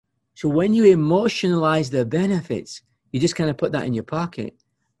So when you emotionalize the benefits, you just kind of put that in your pocket,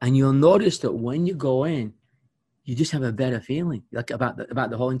 and you'll notice that when you go in, you just have a better feeling, like about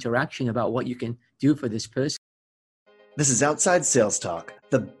the whole interaction, about what you can do for this person. This is Outside Sales Talk,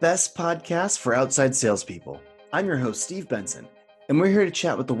 the best podcast for outside salespeople. I'm your host, Steve Benson, and we're here to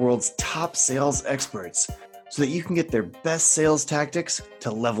chat with the world's top sales experts so that you can get their best sales tactics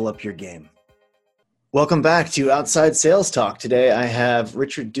to level up your game. Welcome back to Outside Sales Talk. Today I have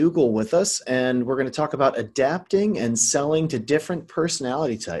Richard Dougal with us, and we're going to talk about adapting and selling to different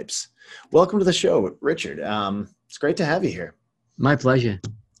personality types. Welcome to the show, Richard. It's great to have you here. My pleasure.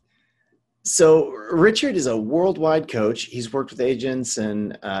 So Richard is a worldwide coach. He's worked with agents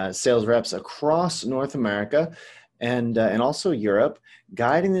and sales reps across North America and also Europe,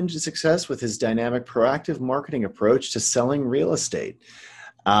 guiding them to success with his dynamic, proactive marketing approach to selling real estate.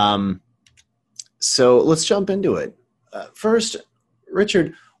 So let's jump into it. First,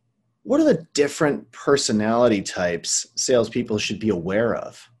 Richard, what are the different personality types salespeople should be aware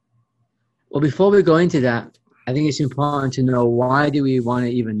of? Well, before we go into that, I think it's important to know, why do we want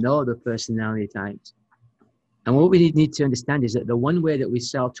to even know the personality types? And what we need to understand is that the one way that we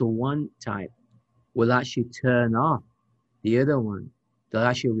sell to one type will actually turn off the other one. They'll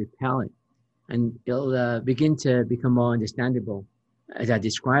actually repel it. And it'll begin to become more understandable as I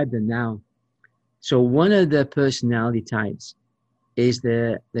describe them now. So one of the personality types is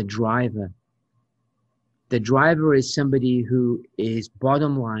the driver. The driver is somebody who is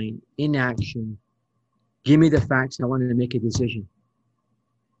bottom line, in action. Give me the facts, I want to make a decision.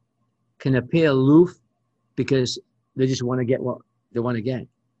 Can appear aloof because they just want to get what they want to get.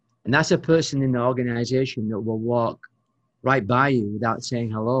 And that's a person in the organization that will walk right by you without saying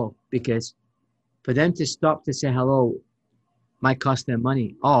hello, because for them to stop to say hello might cost them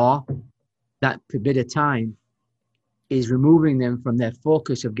money, or that bit of time is removing them from their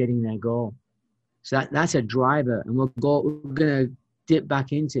focus of getting their goal. So that's a driver, and we're going to dip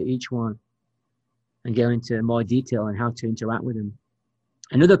back into each one and go into more detail on how to interact with them.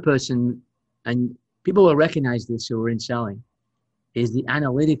 Another person, and people will recognize this who are in selling, is the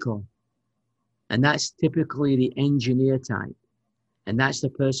analytical. And that's typically the engineer type. And that's the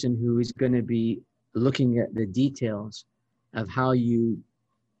person who is going to be looking at the details of how you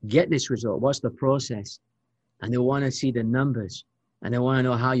get this result. What's the process? And they want to see the numbers, and they want to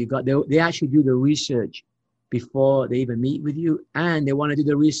know how you got. They actually do the research before they even meet with you, and they want to do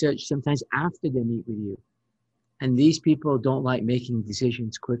the research sometimes after they meet with you. And these people don't like making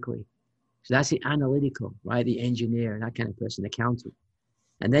decisions quickly. So that's the analytical, right? The engineer, that kind of person, accountant.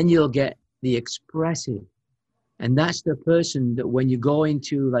 And then you'll get the expressive. And that's the person that when you go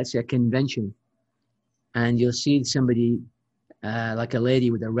into, let's say, a convention, and you'll see somebody like a lady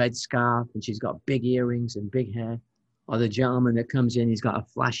with a red scarf, and she's got big earrings and big hair, or the gentleman that comes in, he's got a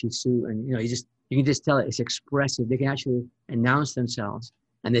flashy suit, and you can just tell it's expressive. They can actually announce themselves,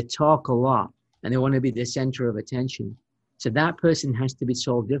 and they talk a lot, and they want to be the center of attention. So that person has to be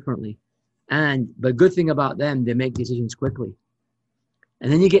sold differently. But good thing about them, they make decisions quickly.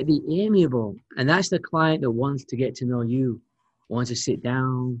 And then you get the amiable, and that's the client that wants to get to know you, wants to sit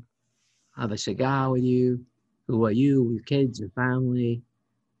down, have a cigar with you. Who are you, with kids and family,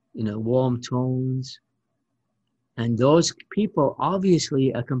 warm tones. And those people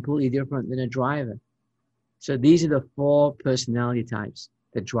obviously are completely different than a driver. So these are the four personality types: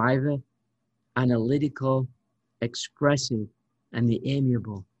 the driver, analytical, expressive, and the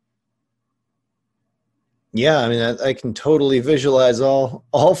amiable. Yeah, I mean, I can totally visualize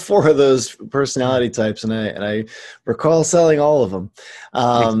all four of those personality types, and I recall selling all of them.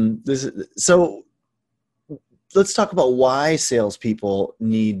 So let's talk about why salespeople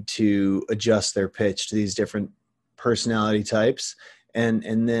need to adjust their pitch to these different personality types, and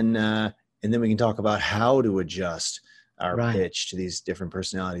then we can talk about how to adjust our pitch to these different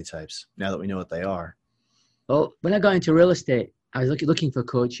personality types now that we know what they are. Well, when I got into real estate, I was looking for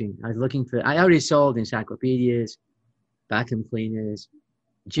coaching. I already sold encyclopedias, vacuum cleaners,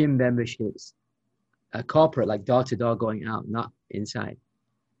 gym memberships, a corporate, like door-to-door going out, not inside.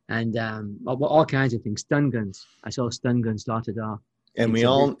 And all kinds of things. Stun guns. I sold stun guns door to door. And we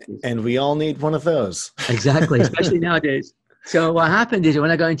all need one of those. Exactly, especially nowadays. So what happened is,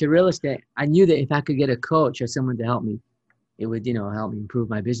 when I got into real estate, I knew that if I could get a coach or someone to help me, it would help me improve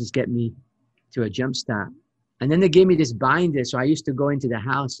my business, get me to a jump start. And then they gave me this binder. So I used to go into the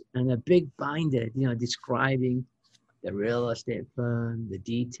house, and a big binder, describing the real estate firm, the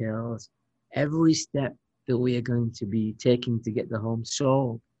details, every step that we are going to be taking to get the home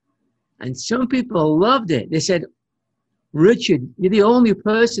sold. And some people loved it. They said, Richard, you're the only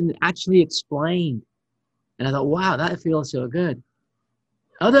person that actually explained. And I thought, wow, that feels so good.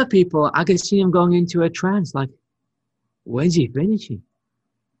 Other people, I can see them going into a trance, like, when's he finishing?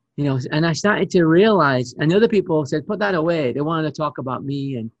 You know, and I started to realize, and other people said, put that away. They wanted to talk about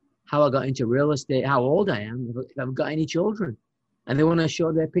me and how I got into real estate, how old I am, if I've got any children. And they want to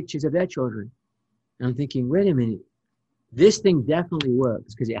show their pictures of their children. And I'm thinking, wait a minute, this thing definitely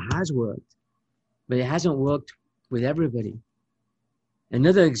works because it has worked, but it hasn't worked with everybody.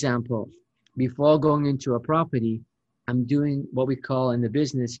 Another example, before going into a property, I'm doing what we call in the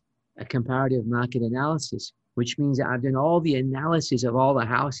business a comparative market analysis, which means that I've done all the analysis of all the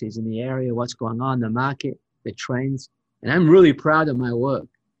houses in the area, what's going on, the market, the trends, and I'm really proud of my work.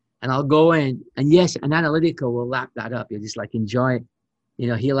 And I'll go in, and yes, an analytical will lap that up. You'll just like enjoy it. You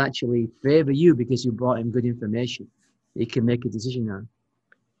know, he'll actually favor you because you brought him good information. He can make a decision on.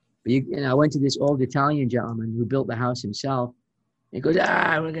 But I went to this old Italian gentleman who built the house himself. He goes,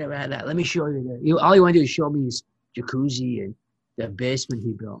 we're going to have that. Let me show you. All you want to do is show me his jacuzzi and the basement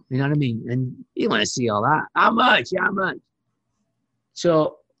he built. You know what I mean? And you want to see all that. How much? How much?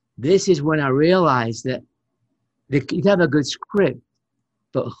 So this is when I realized that you have a good script,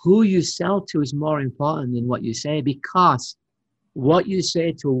 but who you sell to is more important than what you say, because what you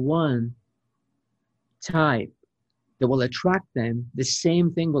say to one type that will attract them, the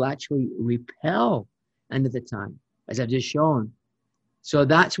same thing will actually repel another time, as I've just shown. So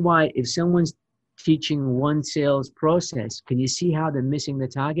that's why if someone's teaching one sales process, can you see how they're missing the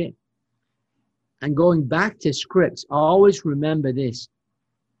target? And going back to scripts, always remember this.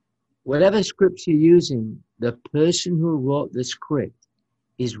 Whatever scripts you're using, the person who wrote the script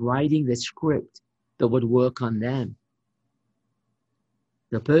is writing the script that would work on them.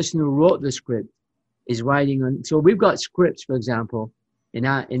 The person who wrote the script is writing on. So we've got scripts, for example, in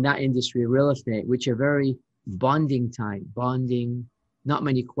that industry, real estate, which are very bonding type, not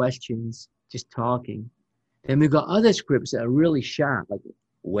many questions, just talking. Then we've got other scripts that are really sharp, like,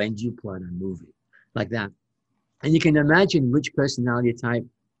 when do you plan on moving? Like that. And you can imagine which personality type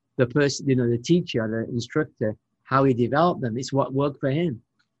the person, the teacher, the instructor, how he developed them. It's what worked for him.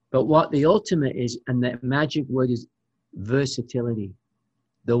 But what the ultimate is, and the magic word is versatility.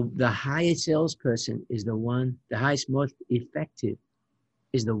 The highest salesperson is the highest, most effective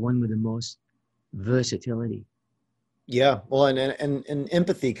is the one with the most versatility. Yeah. Well, and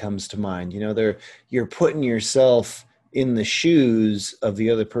empathy comes to mind. You're putting yourself in the shoes of the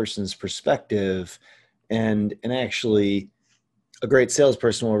other person's perspective, and actually a great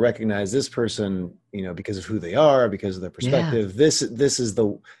salesperson will recognize this person, because of who they are, because of their perspective. Yeah. This is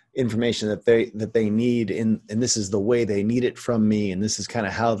the information that they need, and this is the way they need it from me, and this is kind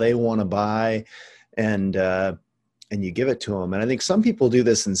of how they want to buy, and you give it to them. And I think some people do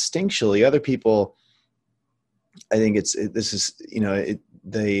this instinctually. Other people, I think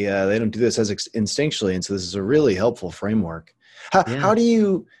they don't do this as instinctually, and so this is a really helpful framework. How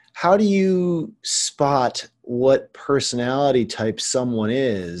do you spot what personality type someone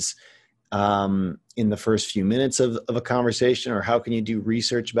is in the first few minutes of a conversation, or how can you do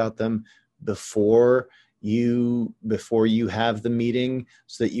research about them before you have the meeting,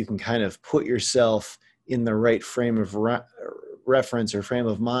 so that you can kind of put yourself in the right frame of reference or frame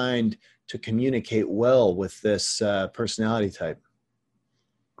of mind to communicate well with this personality type?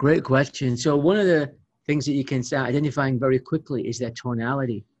 Great question. So one of the things that you can start identifying very quickly is their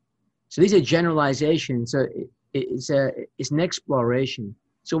tonality. So these are generalizations. So it's an exploration.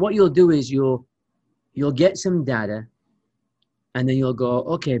 So what you'll do is you'll get some data, and then you'll go,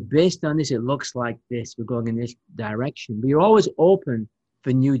 okay, based on this, it looks like this. We're going in this direction. But you're always open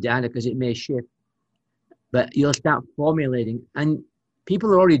for new data because it may shift. But you'll start formulating. And people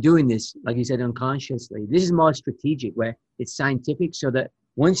are already doing this, like you said, unconsciously. This is more strategic, where it's scientific, so that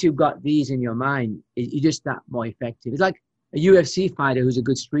once you've got these in your mind, you just start more effective. It's like a UFC fighter who's a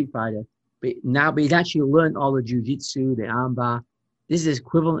good street fighter, but he's actually learned all the jiu-jitsu, the armbar. This is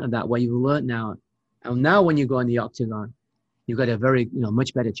equivalent of that, where you've learned now. And now when you go in the octagon, you've got a very,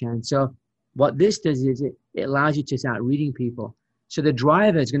 much better chance. So what this does is it allows you to start reading people. So the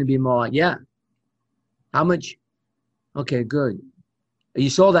driver is going to be more like, how much? Okay, good. You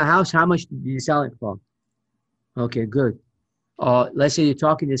sold a house. How much did you sell it for? Okay, good. Or let's say you're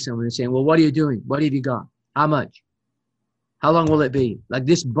talking to someone and saying, well, what are you doing? What have you got? How much? How long will it be? Like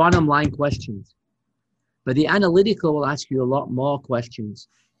this bottom line questions. But the analytical will ask you a lot more questions.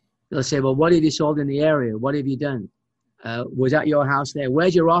 They'll say, well, what have you sold in the area? What have you done? Was that your house there?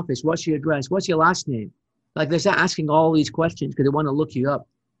 Where's your office? What's your address? What's your last name? Like they start asking all these questions because they want to look you up.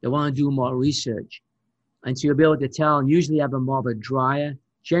 They want to do more research. And so you'll be able to tell, and usually have a more of a drier,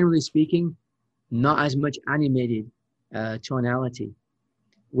 generally speaking, not as much animated tonality.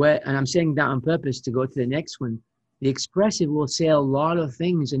 And I'm saying that on purpose to go to the next one. The expressive will say a lot of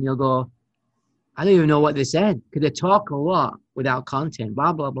things and you'll go, I don't even know what they said, because they talk a lot without content,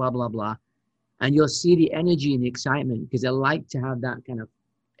 blah, blah, blah, blah, blah. And you'll see the energy and the excitement because they like to have that kind of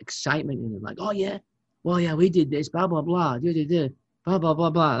excitement in it. Like, oh, yeah, well, yeah, we did this, blah, blah, blah, blah, blah, blah,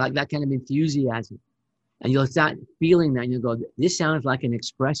 blah, like that kind of enthusiasm. And you'll start feeling that and you'll go, this sounds like an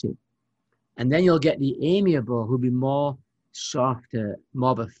expressive. And then you'll get the amiable who'll be more softer,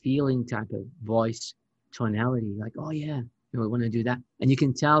 more of a feeling type of voice tonality. Like, oh, yeah, we want to do that. And you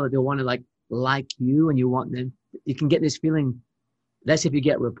can tell that they want to like you and you want them. You can get this feeling, that's if you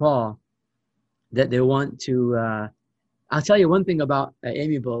get rapport, that they want to, I'll tell you one thing about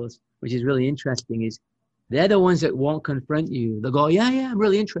amiables, which is really interesting, is they're the ones that won't confront you. They'll go, yeah, I'm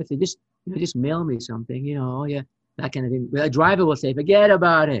really interested. Just mail me something, oh yeah, that kind of thing. But a driver will say, forget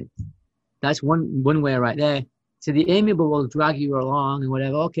about it. That's one way right there. So the amiable will drag you along and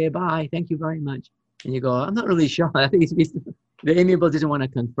whatever. Okay, bye. Thank you very much. And you go, I'm not really sure. I think the amiable doesn't want to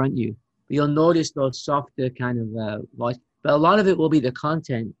confront you. But you'll notice those softer kind of voice. But a lot of it will be the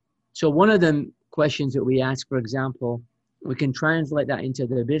content. So one of the questions that we ask, for example, we can translate that into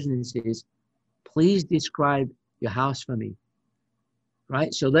the business is, please describe your house for me.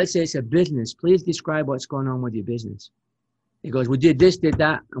 Right? So let's say it's a business. Please describe what's going on with your business. It goes, we did this, did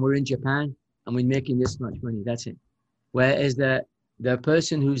that, and we're in Japan, and we're making this much money. That's it. Whereas the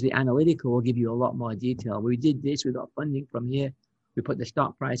person who's the analytical will give you a lot more detail. We did this, we got funding from here, we put the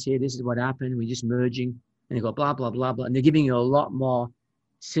stock price here, this is what happened, we're just merging, and they go blah, blah, blah, blah. And they're giving you a lot more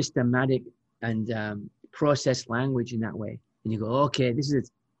systematic and processed language in that way. And you go, okay, this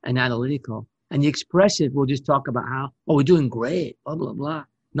is an analytical. And the expressive will just talk about how, oh, we're doing great, blah, blah, blah.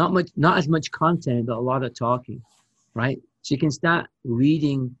 Not as much content, but a lot of talking, right? So you can start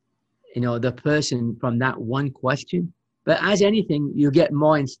reading, the person from that one question. But as anything, you get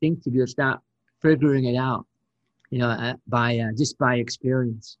more instinctive. You'll start figuring it out, just by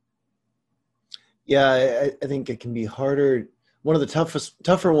experience. Yeah, I think it can be harder. One of the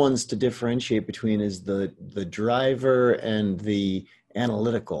tougher ones to differentiate between is the driver and the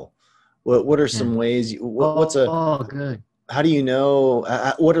analytical. What are some ways? Good. How do you know?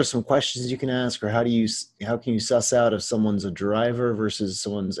 What are some questions you can ask, or how can you suss out if someone's a driver versus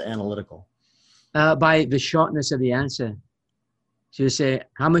someone's analytical? By the shortness of the answer. So you say,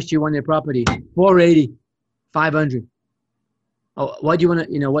 how much do you want your property? 480, 500. Oh, what do you want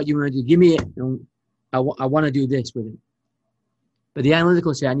to? What do you want to do? Give me it. I want to do this with it. But the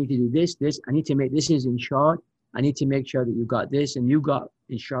analytical say, I need to do this. I need to make this is insured. I need to make sure that you got this and you got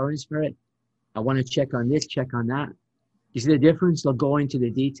insurance for it. I want to check on this, check on that. You see the difference? They'll go into the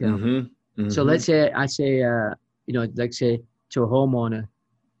detail. Mm-hmm. So let's say I say, like say to a homeowner,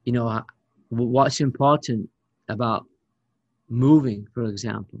 what's important about moving, for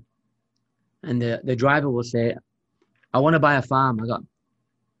example. And the driver will say, I want to buy a farm.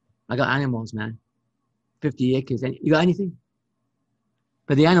 I got animals, man. 50 acres. And you got anything?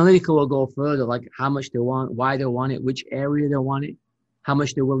 But the analytical will go further, like how much they want, why they want it, which area they want it, how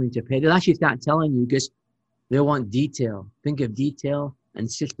much they're willing to pay. They'll actually start telling you because they want detail. Think of detail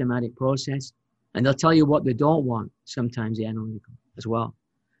and systematic process. And they'll tell you what they don't want, sometimes the analytical as well.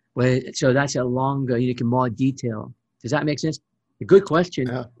 So that's a longer, you can more detail. Does that make sense? A good question.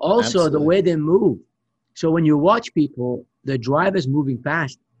 Yeah, also, absolutely. The way they move. So when you watch people, the driver's moving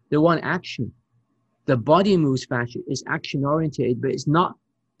fast. They want action. The body moves fast. It's action oriented, but it's not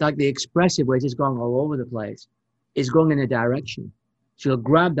like the expressive where it's just going all over the place. It's going in a direction. So you'll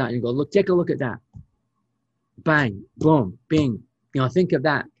grab that and you go, look, take a look at that. Bang, boom, bing. Think of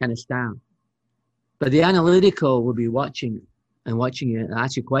that kind of style. But the analytical will be watching you and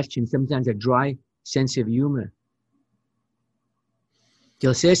ask you questions, sometimes a dry sense of humor.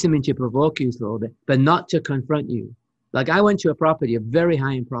 They'll say something to provoke you a little bit, but not to confront you. Like I went to a property, a very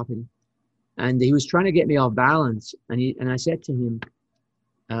high-end property, and he was trying to get me off balance. And I said to him,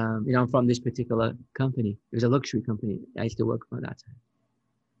 I'm from this particular company. It was a luxury company I used to work for at that time.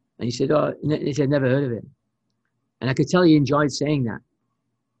 And he said, he said, never heard of it. And I could tell he enjoyed saying that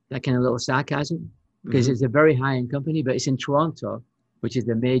kind of little sarcasm, because it's a very high-end company, but it's in Toronto, which is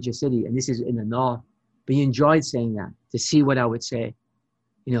the major city, and this is in the north. But he enjoyed saying that to see what I would say.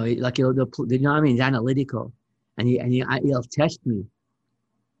 Like he's analytical, and he'll test me.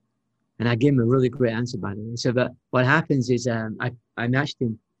 And I gave him a really great answer, by the way. So, but what happens is I matched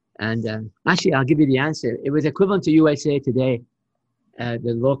him, and actually I'll give you the answer. It was equivalent to USA Today,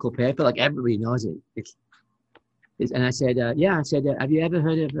 the local paper, like everybody knows it. And I said, yeah. I said, have you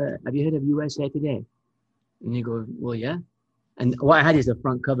heard of USA Today? And he goes, well, yeah. And what I had is the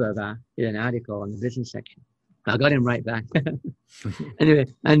front cover of an article on the business section. I got him right back. Anyway,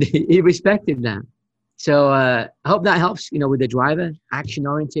 and he respected that. So I hope that helps, with the driver, action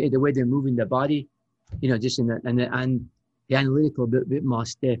oriented, the way they're moving their body, just and the analytical bit more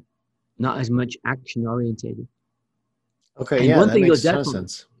stiff, not as much action oriented. Okay, And yeah, one that thing you'll makes a ton of definitely,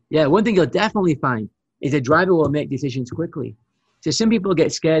 sense. yeah, one thing you'll definitely find is the driver will make decisions quickly. So some people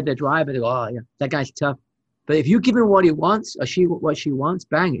get scared, the driver, they go, oh, yeah, that guy's tough. But if you give him what he wants or what she wants,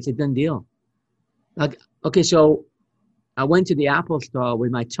 bang, it's a done deal. Like, okay, so I went to the Apple store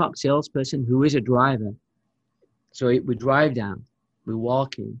with my top salesperson who is a driver. So we drive down, we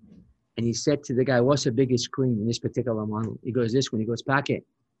walk in, and he said to the guy, what's the biggest screen in this particular model? He goes, this one. He goes, pack it.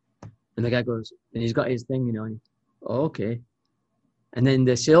 And the guy goes, and he's got his thing, and oh, okay. And then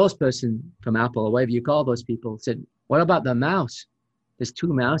the salesperson from Apple, or whatever you call those people, said, what about the mouse? There's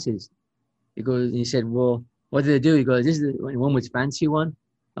 2 mouses. He goes, and he said, well, what did they do? He goes, this is one was fancy one,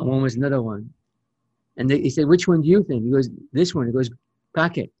 and one was another one. And he said, which one do you think? He goes, this one. He goes,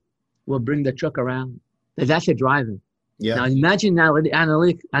 pack it. We'll bring the truck around. That's a driver. Yeah. Now imagine now with the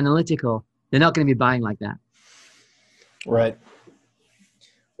analytical, they're not going to be buying like that. Right.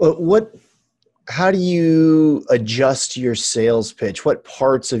 Well, how do you adjust your sales pitch? What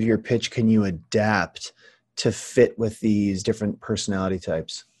parts of your pitch can you adapt to fit with these different personality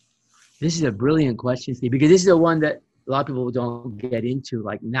types? This is a brilliant question, Steve, because this is the one that a lot of people don't get into.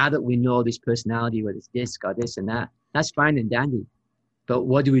 Like, now that we know this personality, whether it's this or this and that, that's fine and dandy. But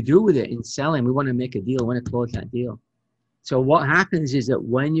what do we do with it in selling? We want to make a deal. We want to close that deal. So what happens is that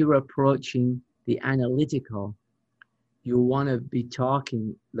when you're approaching the analytical, you want to be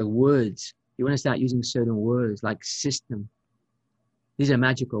talking the words. You want to start using certain words like system. These are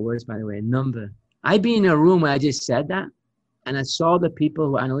magical words, by the way, number. I'd be in a room where I just said that, and I saw the people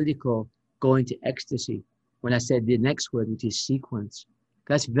who are analytical go into ecstasy when I said the next word, which is sequence.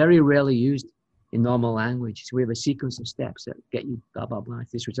 That's very rarely used in normal language. So we have a sequence of steps that get you blah, blah, blah,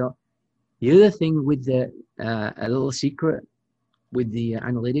 this result. The other thing with a little secret with the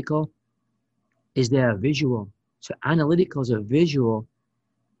analytical is they're visual. So analyticals are visual,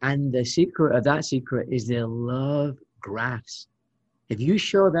 and the secret of that secret is they love graphs. If you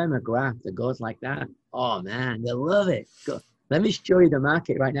show them a graph that goes like that, oh man, they love it. Let me show you the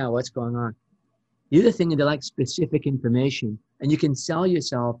market right now, what's going on. The other thing is they like specific information, and you can sell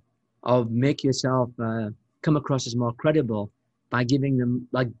yourself or make yourself come across as more credible by giving them,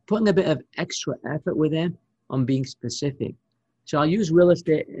 like putting a bit of extra effort with them on being specific. So I'll use real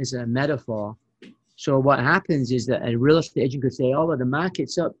estate as a metaphor. So what happens is that a real estate agent could say, oh, the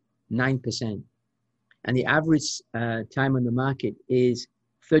market's up 9%. And the average time on the market is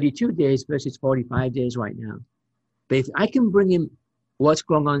 32 days versus 45 days right now. But if I can bring him what's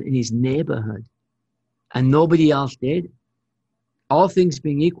going on in his neighborhood and nobody else did, all things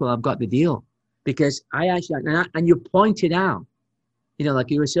being equal, I've got the deal. Because I actually, and you pointed out,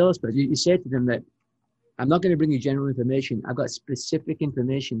 like you're a salesperson, you said to them that I'm not going to bring you general information. I've got specific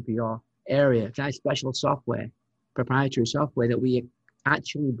information for your area. It's nice special software, proprietary software that we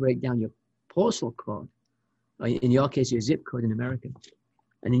actually break down your postal code, or in your case, your zip code in America.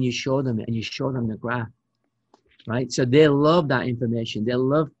 And then you show them it, and you show them the graph, right? So they love that information. They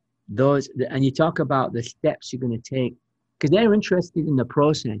love those, and you talk about the steps you're going to take because they're interested in the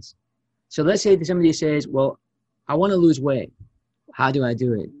process. So let's say somebody says, well, I want to lose weight. How do I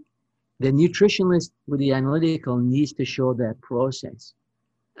do it? The nutritionist with the analytical needs to show their process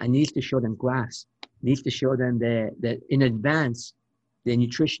and needs to show them graphs, needs to show them that in advance, their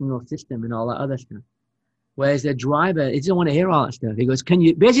nutritional system and all that other stuff. Whereas the driver, he doesn't want to hear all that stuff. He goes,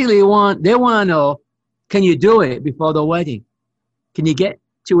 they want to know, can you do it before the wedding? Can you get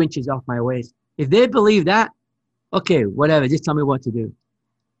 2 inches off my waist? If they believe that, okay, whatever, just tell me what to do.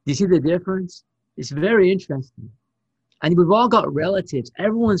 Do you see the difference? It's very interesting. And we've all got relatives.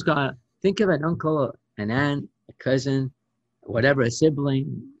 Everyone's got, think of an uncle, an aunt, a cousin, whatever, a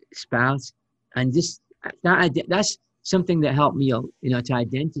sibling, spouse. And just that's something that helped me, to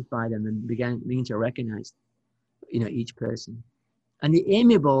identify them and begin to recognize, each person. And the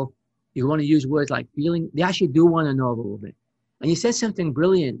amiable, you want to use words like feeling, they actually do want to know a little bit. And you said something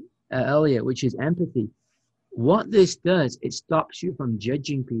brilliant earlier, which is empathy. What this does, it stops you from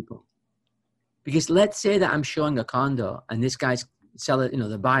judging people. Because let's say that I'm showing a condo and this guy's selling,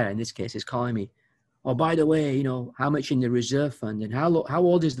 the buyer in this case is calling me, oh, by the way, how much in the reserve fund and how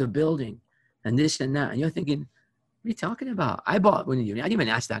old is the building and this and that. And you're thinking, what are you talking about? I bought one of you. I didn't even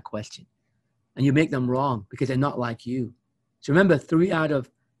ask that question. And you make them wrong because they're not like you. So remember, 3 out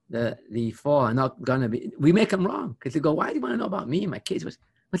of the 4 are not going to be, we make them wrong because they go, why do you want to know about me and my kids?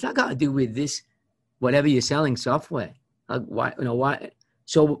 What's that got to do with this, whatever you're selling software? Like, why?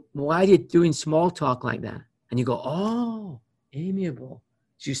 So why are you doing small talk like that? And you go, oh, amiable.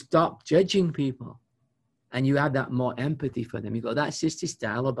 So you stop judging people. and you have that more empathy for them. You go, that's just his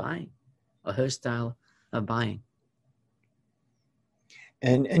style of buying, or her style of buying.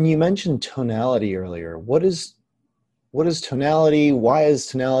 And you mentioned tonality earlier. What is tonality? Why is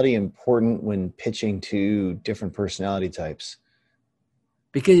tonality important when pitching to different personality types?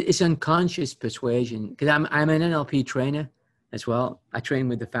 Because it's unconscious persuasion. Because I'm an NLP trainer as well. I train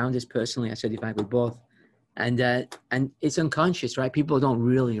with the founders personally. I certify with both, and it's unconscious, right? People don't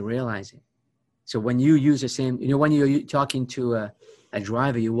really realize it. So when you use the same, when you're talking to a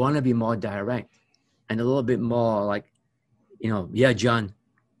driver, you want to be more direct and a little bit more like, yeah, John,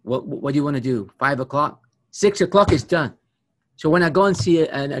 what do you want to do? 5 o'clock, 6 o'clock is done. So when I go and see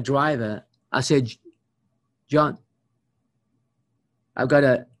a driver, I say, John, I've got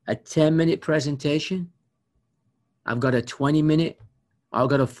a 10-minute presentation. I've got a 20-minute. I've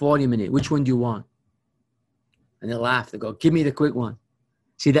got a 40-minute. Which one do you want? And they laugh. They go, give me the quick one.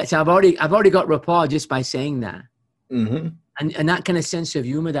 See, that's I've already got rapport just by saying that. Mm-hmm. And that kind of sense of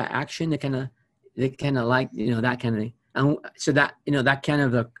humor, that action, they kind of like, that kind of thing. And so that, that kind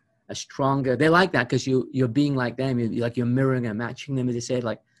of a stronger, they like that because you're being like them. You're mirroring and matching them, as they say,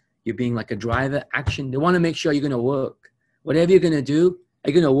 like you're being like a driver action. They want to make sure you're going to work. Whatever you're going to do, are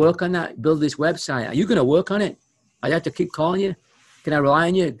you going to work on that? Build this website. Are you going to work on it? I have to keep calling you. Can I rely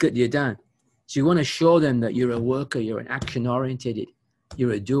on you? Good, you're done. So you want to show them that you're a worker, you're an action-oriented,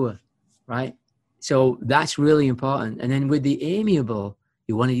 you're a doer, right? So that's really important. And then with the amiable,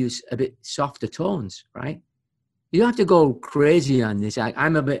 you want to use a bit softer tones, right? You don't have to go crazy on this.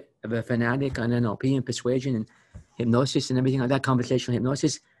 I'm a bit of a fanatic on NLP and persuasion and hypnosis and everything like that, conversational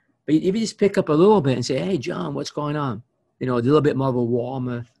hypnosis. But if you just pick up a little bit and say, hey, John, what's going on? A little bit more of a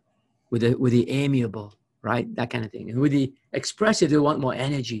warmer with the amiable, right? That kind of thing. And with the expressive, they want more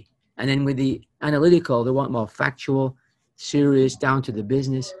energy. And then with the analytical, they want more factual, serious, down to the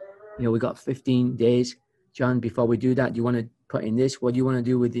business. We got 15 days. John, before we do that, do you want to put in this? What do you want to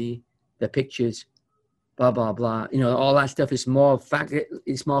do with the pictures? Blah, blah, blah. All that stuff is more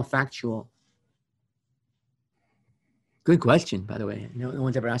factual. Good question, by the way. No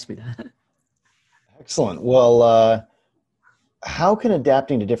one's ever asked me that. Excellent. Well, how can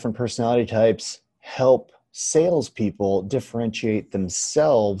adapting to different personality types help salespeople differentiate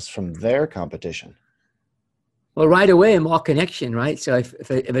themselves from their competition? Well, right away, more connection, right? So if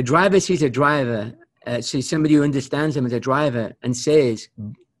a driver sees a driver, sees somebody who understands him as a driver and says,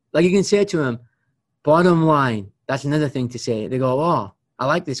 like you can say to him, bottom line, that's another thing to say. They go, oh, I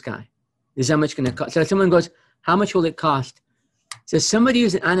like this guy. This is how much going to cost. So someone goes, how much will it cost? So somebody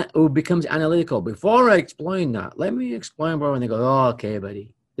who becomes analytical, before I explain that, let me explain, bro. And they go, oh, okay,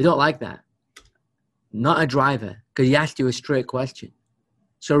 buddy. They don't like that. Not a driver, because he asked you a straight question.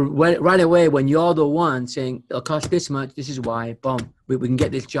 So right away, when you're the one saying, it'll cost this much, this is why, boom, we can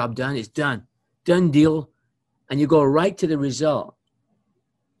get this job done, it's done. Done deal. And you go right to the result.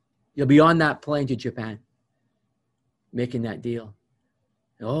 You'll be on that plane to Japan, making that deal.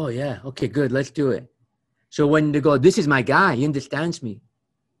 Oh, yeah, okay, good, let's do it. So when they go, this is my guy, he understands me.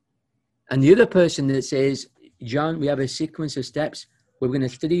 And the other person that says, John, we have a sequence of steps. We're going to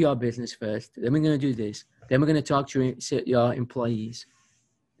study your business first. Then we're going to do this. Then we're going to talk to your employees.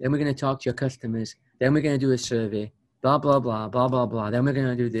 Then we're going to talk to your customers. Then we're going to do a survey. Blah, blah, blah, blah, blah, blah. Then we're going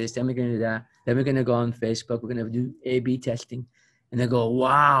to do this. Then we're going to do that. Then we're going to go on Facebook. We're going to do A/B testing. And they go,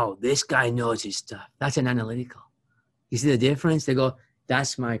 wow, this guy knows his stuff. That's an analytical. You see the difference? They go,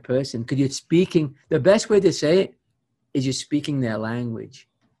 that's my person. Because you're speaking, the best way to say it is you're speaking their language.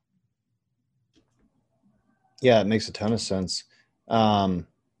 Yeah, it makes a ton of sense. And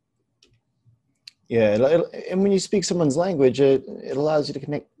when you speak someone's language, it allows you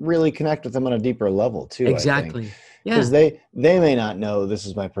to really connect with them on a deeper level too. Exactly. Because they may not know this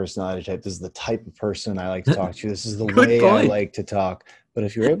is my personality type. This is the type of person I like to talk to. This is the way I like to talk. But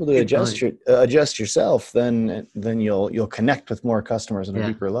if you're able to adjust yourself, then you'll connect with more customers on a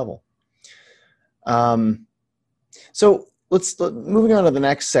deeper level. So moving on to the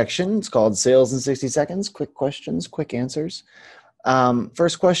next section. It's called Sales in 60 Seconds. Quick questions, quick answers.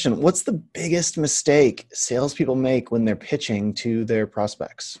 First question: what's the biggest mistake salespeople make when they're pitching to their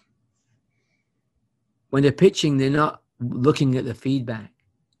prospects? When they're pitching, they're not looking at the feedback,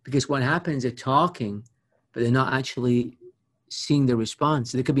 because what happens, they're talking, but they're not actually seeing the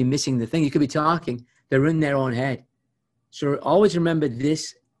response. They could be missing the thing. You could be talking, they're in their own head. So always remember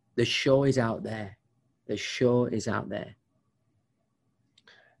this: the show is out there. The show is out there.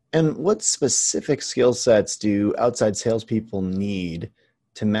 And what specific skill sets do outside salespeople need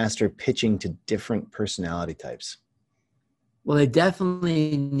to master pitching to different personality types? Well, they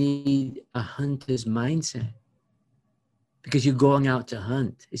definitely need a hunter's mindset, because you're going out to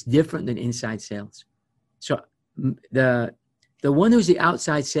hunt. It's different than inside sales. So the one who's the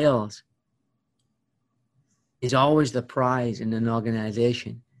outside sales is always the prize in an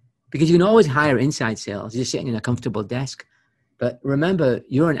organization, because you can always hire inside sales. You're sitting in a comfortable desk. But remember,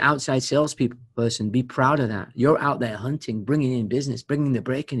 you're an outside salesperson. Be proud of that. You're out there hunting, bringing in business, bringing the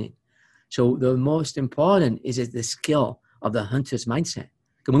breaking in. So the most important is the skill of the hunter's mindset.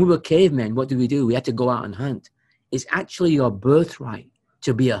 When we were cavemen, what do? We had to go out and hunt. It's actually your birthright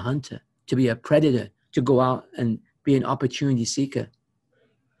to be a hunter, to be a predator, to go out and be an opportunity seeker.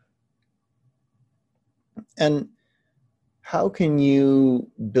 And how can you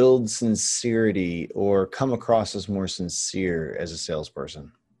build sincerity or come across as more sincere as a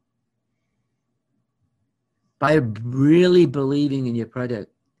salesperson? By really believing in your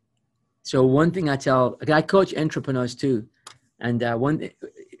product. So one thing I coach entrepreneurs too. And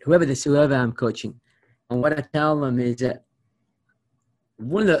whoever I'm coaching, and what I tell them is that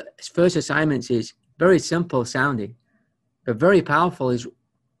one of the first assignments is very simple sounding, but very powerful, is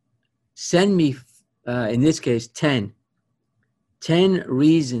send me, in this case, 10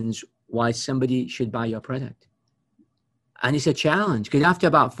 reasons why somebody should buy your product. And it's a challenge, because after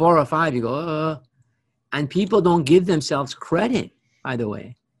about 4 or 5, you go, and people don't give themselves credit, by the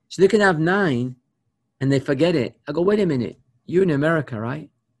way. So they can have 9 and they forget it. I go, wait a minute, you're in America, right?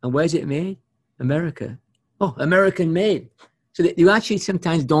 And where's it made? America. Oh, American made. So that you actually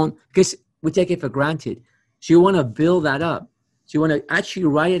sometimes don't, because we take it for granted. So you want to build that up. So you want to actually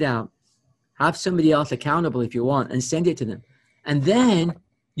write it out, have somebody else accountable if you want, and send it to them. And then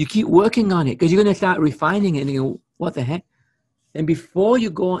you keep working on it, because you're going to start refining it and you go, what the heck? And before you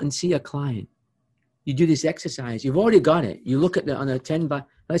go and see a client, you do this exercise. You've already got it. You look at on a 10 by,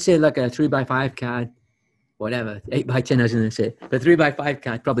 let's say like a 3x5 card, whatever, 8x10 I was going to say, but 3x5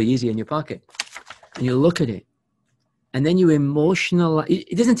 card, probably easy in your pocket. And you look at it. And then you emotionalize.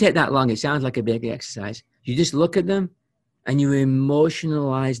 It doesn't take that long. It sounds like a big exercise. You just look at them and you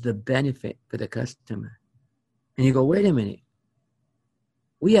emotionalize the benefit for the customer. And you go, wait a minute.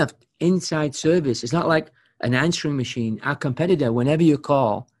 We have inside service. It's not like an answering machine. Our competitor, whenever you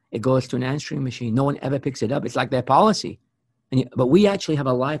call, it goes to an answering machine. No one ever picks it up. It's like their policy. But we actually have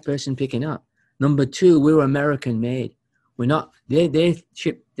a live person picking up. Number 2, we're American made. We're not, they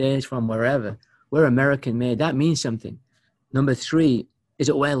ship theirs from wherever. We're American made. That means something. Number 3, is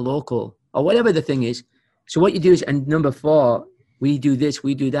it we're local or whatever the thing is. So what you do is, and number 4, we do this,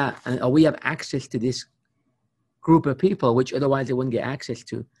 we do that. Or we have access to this group of people, which otherwise they wouldn't get access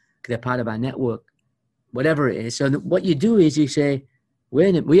to because they're part of our network, whatever it is. So what you do is you say,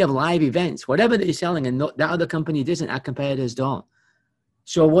 we have live events, whatever they're selling, and that other company doesn't, our competitors don't.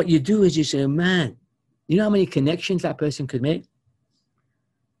 So what you do is you say, man, you know how many connections that person could make?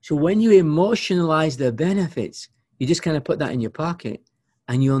 So when you emotionalize the benefits, you just kind of put that in your pocket,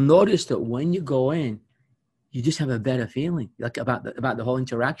 and you'll notice that when you go in, you just have a better feeling, like about the whole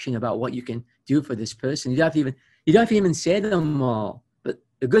interaction, about what you can do for this person. You don't have to even say them all. But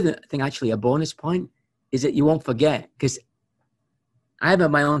the good thing, actually, a bonus point, is that you won't forget, because I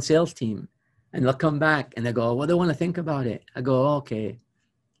have my own sales team, and they'll come back and they go, well, they want to think about it. I go, okay.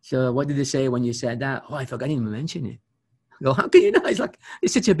 So what did they say when you said that? Oh, I forgot to even mention it. I go, how can you know? It's like,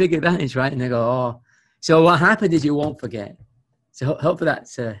 it's such a big advantage, right? And they go, oh. So what happened is you won't forget. So hopefully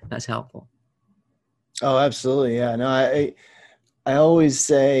that's helpful. Oh, absolutely. Yeah. No, I always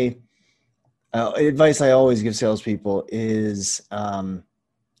say, advice I always give salespeople is,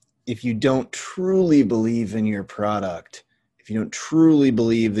 if you don't truly believe in your product, if you don't truly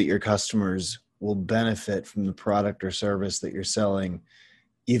believe that your customers will benefit from the product or service that you're selling,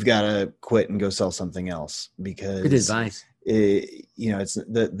 you've got to quit and go sell something else, because good advice. It's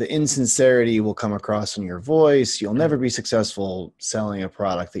the insincerity will come across in your voice. You'll never be successful selling a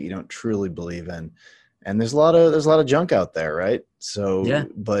product that you don't truly believe in. And there's a lot of junk out there, right? So, yeah.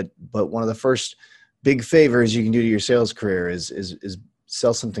 But one of the first big favors you can do to your sales career is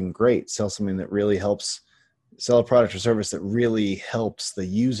sell something great, sell something that really helps, sell a product or service that really helps the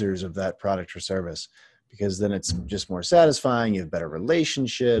users of that product or service, because then it's just more satisfying. You have better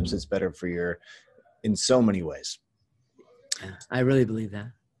relationships. It's better for in so many ways. Yeah, I really believe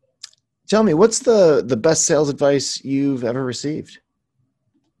that. Tell me, what's the best sales advice you've ever received?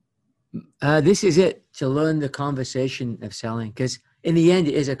 This is it, to learn the conversation of selling, because in the end,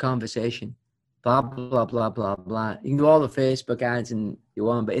 it is a conversation. Blah, blah, blah, blah, blah. You can do all the Facebook ads and you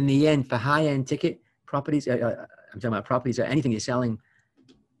want, but in the end, for high-end ticket properties, I'm talking about properties or anything you're selling,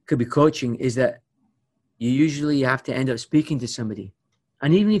 could be coaching, is that you usually have to end up speaking to somebody.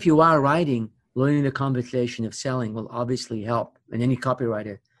 And even if you are writing, learning the conversation of selling will obviously help. And any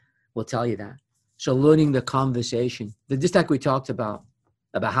copywriter will tell you that. So learning the conversation, just like we talked about,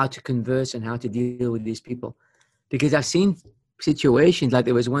 about how to converse and how to deal with these people. Because I've seen situations like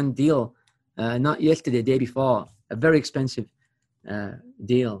there was one deal, not yesterday, the day before, a very expensive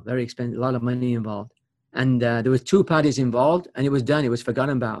deal, very expensive, a lot of money involved. And there was two parties involved, and it was done. It was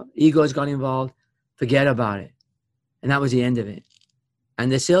forgotten about. Egos got involved, forget about it. And that was the end of it.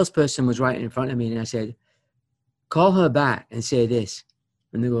 And the salesperson was right in front of me, and I said, call her back and say this.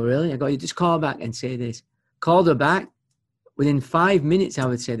 And they go, really? I go, you just call back and say this. Called her back. Within 5 minutes, I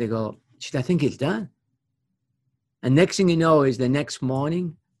would say, they go, I think it's done. And next thing you know is the next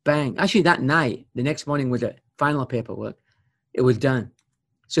morning, bang. Actually, that night, the next morning with the final paperwork, it was done.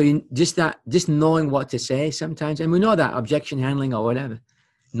 So just knowing what to say sometimes, and we know that objection handling or whatever,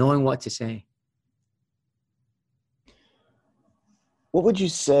 knowing what to say. What would you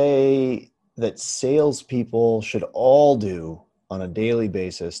say that salespeople should all do on a daily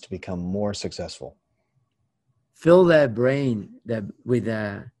basis to become more successful? Fill their brain with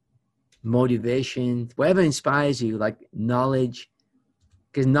motivation, whatever inspires you, like knowledge,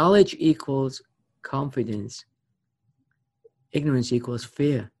 because knowledge equals confidence. Ignorance equals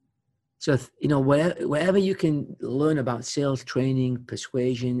fear. So, wherever you can learn about sales training,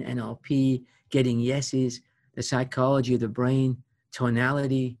 persuasion, NLP, getting yeses, the psychology of the brain,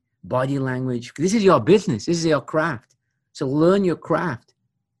 tonality, body language. This is your business. This is your craft. So learn your craft.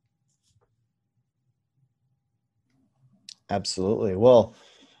 Absolutely. Well,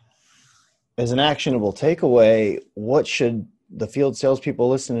 as an actionable takeaway, what should the field salespeople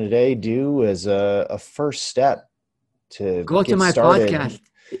listening today do as a first step to go to my started? Podcast?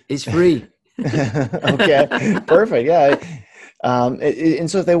 It's free. Okay, perfect. Yeah. And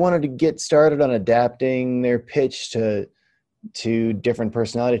so if they wanted to get started on adapting their pitch to different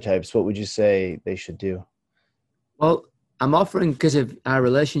personality types, what would you say they should do? Well, I'm offering, because of our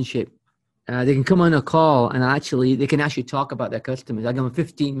relationship, they can come on a call and they can actually talk about their customers. I give them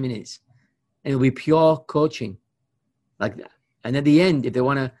 15 minutes and it'll be pure coaching like that. And at the end, if they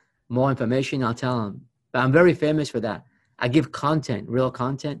want more information, I'll tell them. But I'm very famous for that. I give content, real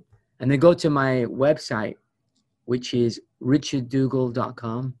content. And they go to my website, which is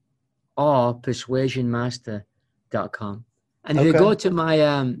richarddougal.com or persuasionmaster.com. And if they go to my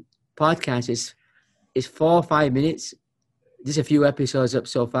podcast, it's 4 or 5 minutes. Just a few episodes up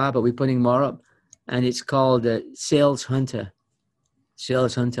so far, but we're putting more up. And it's called Sales Hunter.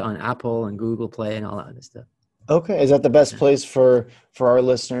 Sales Hunter on Apple and Google Play and all that other stuff. Okay. Is that the best place for our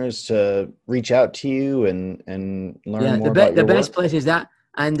listeners to reach out to you and learn more about your work? The best place is that.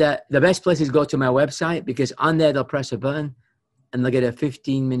 And the best place is go to my website, because on there they'll press a button and they'll get a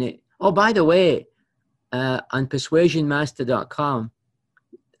 15-minute. Oh, by the way, on persuasionmaster.com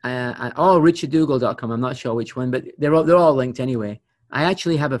or richarddougal.com, I'm not sure which one, but they're all linked anyway. I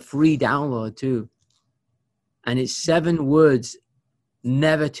actually have a free download too. And it's 7 words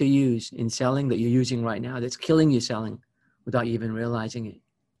never to use in selling that you're using right now that's killing you selling without you even realizing it.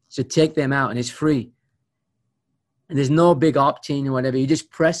 So take them out, and it's free. And there's no big opt-in or whatever. You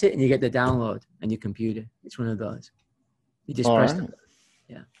just press it and you get the download on your computer. It's one of those. You just press it.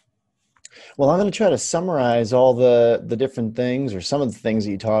 Yeah. Well, I'm going to try to summarize all the different things, or some of the things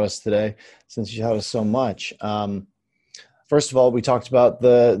that you taught us today, since you taught us so much. First of all, we talked about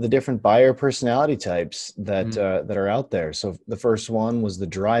the different buyer personality types that are out there. So the first one was the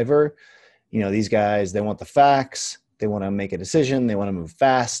driver. These guys, they want the facts. They want to make a decision. They want to move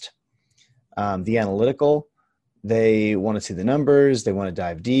fast. The analytical, they want to see the numbers. They want to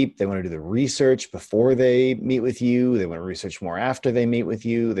dive deep. They want to do the research before they meet with you. They want to research more after they meet with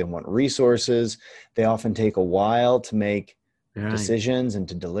you. They want resources. They often take a while to make decisions and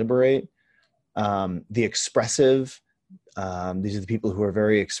to deliberate. The expressive, these are the people who are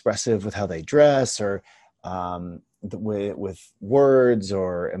very expressive with how they dress, or with words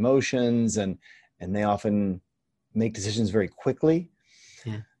or emotions, and they often make decisions very quickly.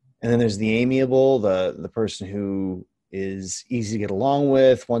 Yeah. And then there's the amiable, the person who is easy to get along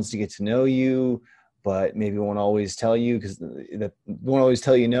with, wants to get to know you, but maybe won't always tell you because no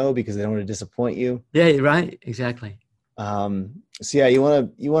because they don't want to disappoint you. Yeah, you're right. Exactly. So yeah, you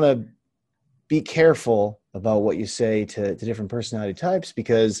want to be careful about what you say to different personality types,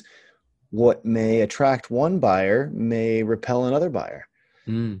 because what may attract one buyer may repel another buyer.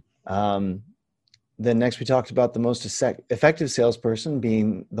 Then next we talked about the most effective salesperson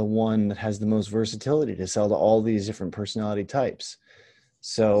being the one that has the most versatility to sell to all these different personality types.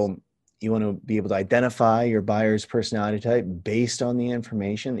 So you want to be able to identify your buyer's personality type based on the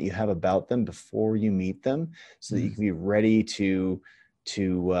information that you have about them before you meet them, so that you can be ready to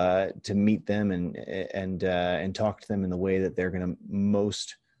meet them and talk to them in the way that they're going to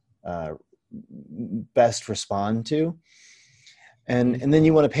most best respond to. And then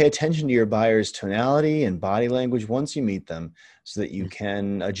you want to pay attention to your buyer's tonality and body language once you meet them, so that you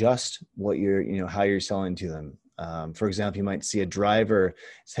can adjust what how you're selling to them. For example, you might see a driver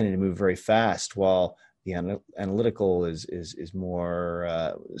is tending to move very fast, while the analytical is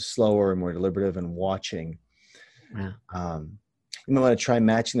more slower and more deliberative and watching. Yeah. You might want to try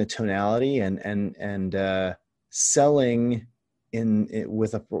matching the tonality and selling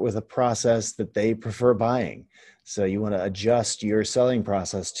with a process that they prefer buying. So you want to adjust your selling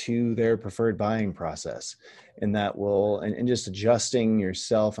process to their preferred buying process, and that will, and just adjusting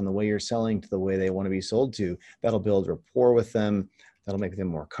yourself and the way you're selling to the way they want to be sold to, that'll build rapport with them. That'll make them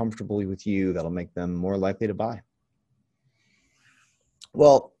more comfortable with you. That'll make them more likely to buy.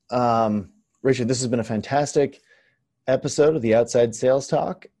 Well, Richard, this has been a fantastic episode of the Outside Sales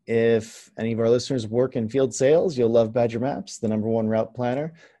Talk. If any of our listeners work in field sales, you'll love Badger Maps, the #1 route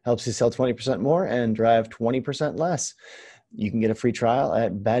planner. Helps you sell 20% more and drive 20% less. You can get a free trial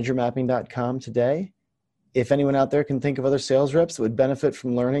at badgermapping.com today. If anyone out there can think of other sales reps that would benefit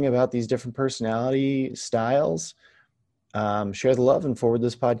from learning about these different personality styles, share the love and forward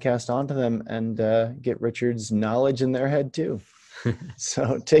this podcast on to them, and get Richard's knowledge in their head too.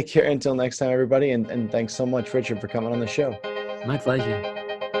 So take care until next time, everybody. And thanks so much, Richard, for coming on the show. My pleasure.